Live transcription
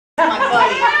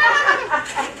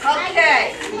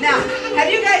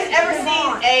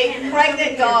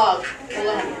pregnant dog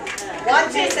balloon.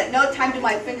 Watch this. At no time do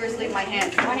my fingers leave my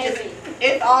hands.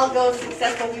 If all goes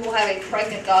successful, we will have a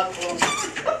pregnant dog balloon.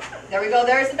 There we go.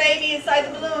 There's the baby inside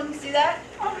the balloon. See that?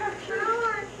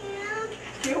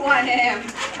 You want him.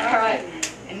 All right.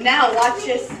 And now watch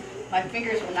this. My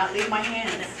fingers will not leave my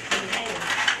hands.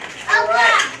 All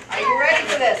right. Are you ready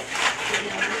for this?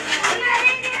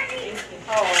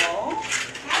 Oh.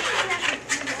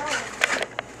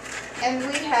 And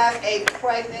we have a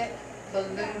pregnant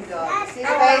balloon dog. See the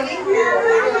baby? Who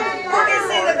can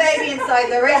see the baby inside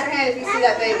there? Raise your hand if you see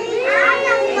that baby.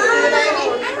 Can you see the baby?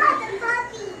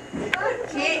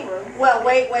 Well,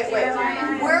 wait. We're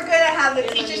going to have the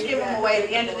teachers give them away at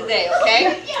the end of the day,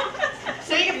 okay?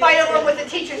 So you can fight over them with the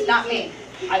teachers, not me.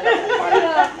 I love that part.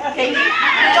 Okay, the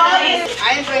dog is,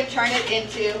 I am going to turn it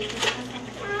into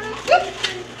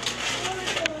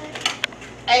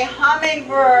a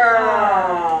hummingbird.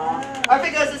 Or if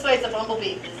it goes this way, it's a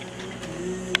bumblebee.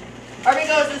 Or if it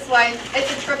goes this way, it's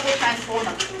a triple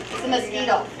transformer. It's a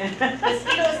mosquito. The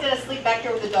mosquito is going to sleep back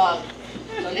here with the dog.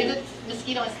 So leave the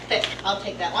mosquito and stick. I'll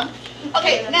take that one.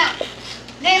 Okay, now,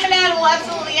 name an animal,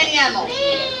 absolutely any animal.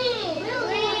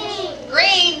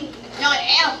 Green. No, an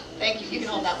animal. Thank you. You can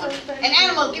hold that one. An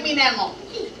animal. Give me an animal.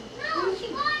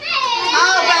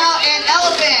 How about an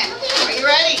elephant? Are you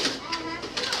ready?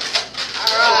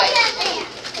 All right.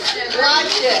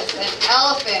 Watch this. An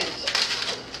elephant.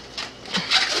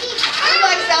 Who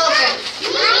likes elephants?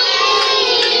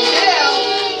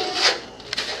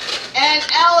 An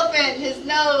elephant. His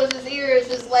nose, his ears,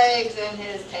 his legs, and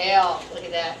his tail. Look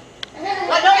at that.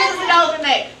 What noise does an elephant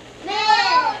make?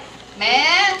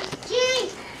 Man?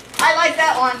 I like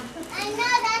that one. I know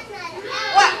that's not an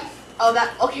elephant. What? Oh,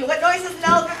 that. Okay, what noise does an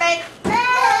elephant make?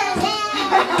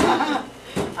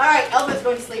 All right, elephant's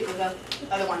going to sleep with the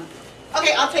other one.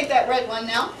 Okay, I'll take that red one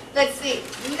now. Let's see.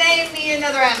 Name me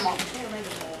another animal.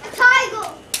 A tiger.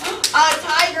 A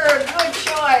tiger. Good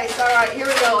choice. All right, here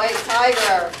we go. A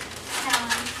tiger.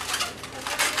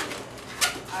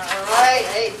 All right,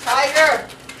 a tiger.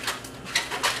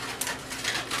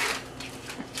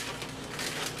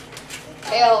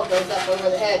 Tail goes up over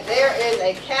the head. There is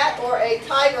a cat or a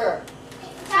tiger.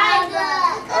 Tiger.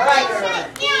 All right.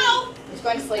 He's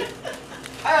going to sleep.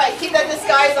 All right, keep that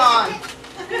disguise on.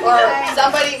 Or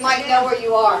somebody might know where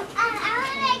you are.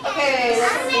 Okay,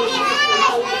 let's see.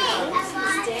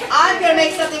 I'm going to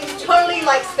make something totally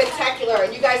like spectacular,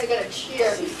 and you guys are going to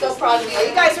cheer. Be so proud of me. Are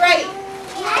you guys ready?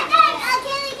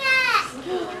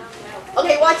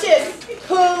 Okay, watch this.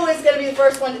 Who is going to be the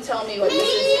first one to tell me what this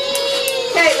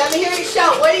is? Okay, let me hear you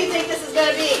shout. What do you think this is going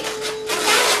to be?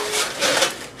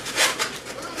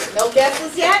 No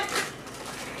guesses yet?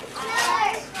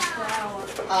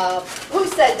 Who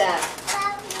said that?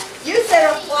 You said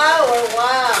a flower.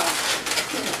 Wow.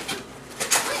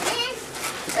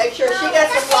 Make sure she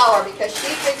gets the flower because she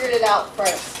figured it out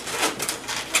first.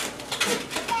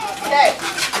 Okay.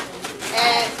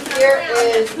 And here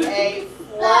is a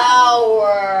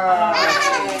flower.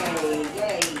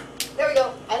 Yay. There we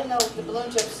go. I don't know. The balloon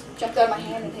just jumped out of my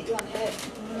hand and hit you on the head.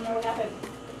 I don't know what happened.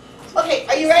 Okay,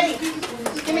 are you ready?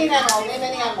 Give me an animal. Name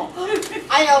any animal.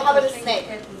 I know. How about a snake?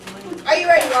 Are you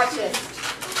ready? Watch this.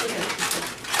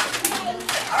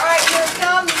 All right, here it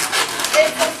comes.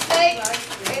 It's a snake.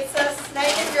 It's a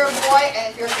snake if you're a boy, and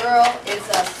if you're a girl, it's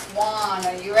a swan.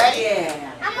 Are you ready?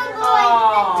 Yeah. I'm a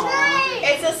boy.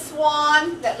 It's a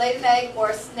swan that laid an egg, or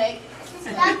a snake.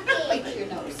 Wait to your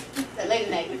nose. That laid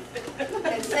an egg.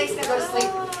 And snake's gonna go to sleep.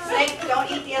 Snake, don't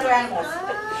eat the other animals.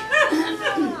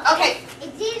 Okay.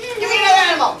 Give me another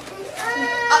animal.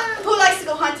 Who likes to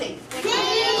go hunting? Alright.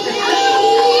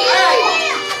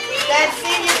 Then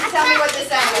see if you can tell me what this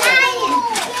animal is.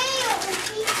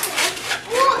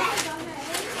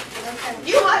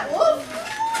 You hunt wolf?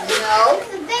 No.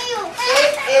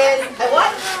 It is a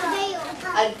what?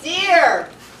 A deer.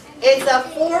 It's a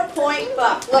 4-point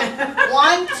buck. Look,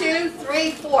 1, 2,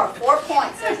 3, 4. 4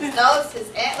 points. There's his nose, his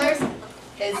antlers,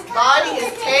 his body,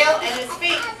 his tail, and his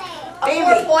feet. A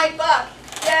 4-point buck.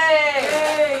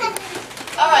 Yay!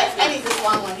 All right, I need this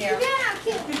long one here.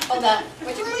 Hold on.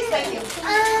 Would you please? Thank you.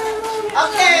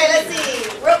 Okay, let's see.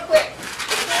 Real quick.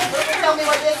 Who can tell me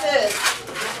what this is?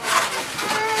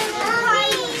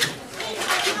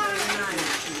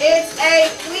 It's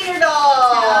a wiener dog.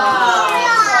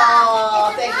 Oh,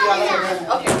 thank you.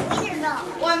 Okay.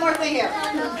 One more thing here.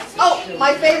 Oh,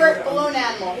 my favorite balloon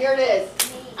animal. Here it is.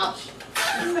 Ouch.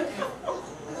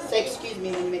 Say excuse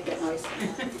me when you make that noise.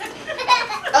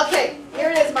 Okay, here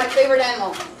it is, my favorite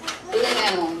animal. Balloon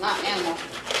animal, not animal.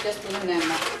 Just balloon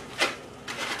animal.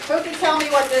 Who can tell me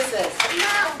what this is?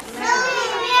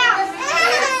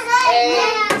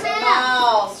 It's a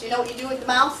mouse. You you know what you do with the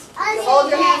mouse? You hold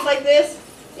your hands like this,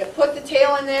 you put the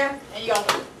tail in there, and you go,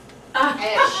 and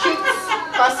it shoots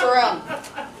across the room.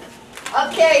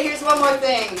 Okay, here's one more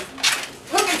thing.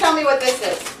 Who can tell me what this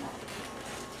is?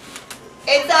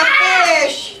 It's a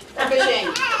fish. They're fishing.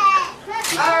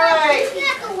 All right.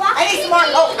 I need some more.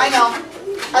 Oh, I know.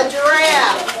 A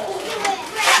giraffe.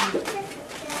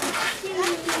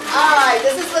 All right.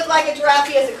 Does this look like a giraffe?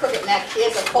 He has a crooked neck. He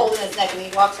has a cold in his neck, and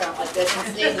he walks around like this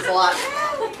and sneezes a lot.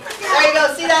 There you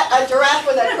go. See that? A giraffe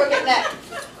with a crooked neck.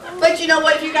 But you know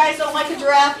what? If you guys don't like a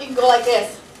giraffe, you can go like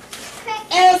this.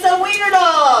 And it's a wiener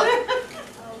dog.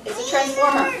 It's a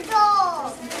transformer.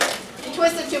 If you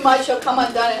twist it too much, he'll come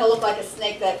undone and he'll look like a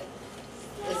snake that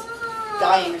is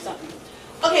dying or something.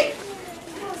 Okay,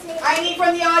 I need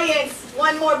from the audience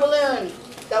one more balloon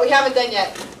that we haven't done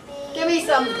yet. Give me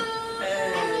some. A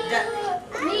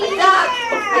duck.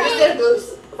 I just did a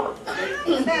goose.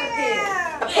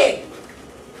 A pig.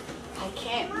 I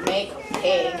can't make a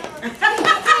pig.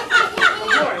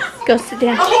 Go sit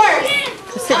down. A horse.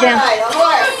 Go sit down. All right, a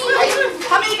horse.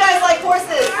 How many of you guys like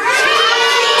horses?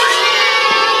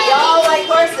 Y'all like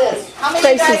horses. How many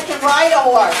of you guys can ride a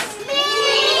horse?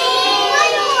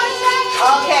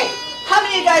 Okay. How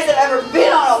many of you guys have ever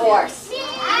been on a horse?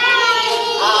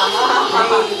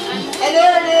 And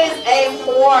there it is, a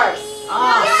horse.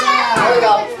 There we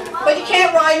go. But you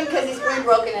can't ride him because he's green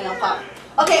broken and he'll pop.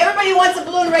 Okay, everybody wants a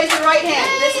balloon, raise your right hand.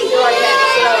 This is your right hand.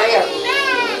 Sit over here.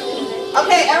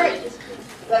 Okay,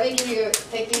 let me give you,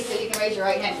 take these so you can raise your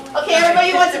right hand. Okay,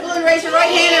 everybody wants a balloon, raise your right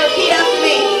hand and repeat after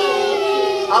me.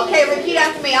 Okay, repeat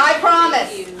after me. I promise.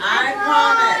 I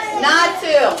promise Not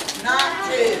to. not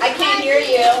to I can't hear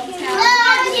you.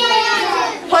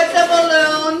 Put the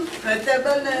balloon put the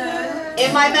balloon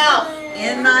in my mouth.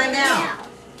 in my mouth.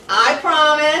 I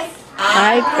promise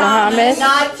I promise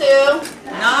not to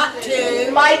not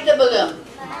to bite the balloon.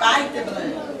 bite the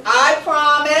balloon. I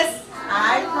promise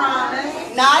I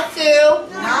promise not to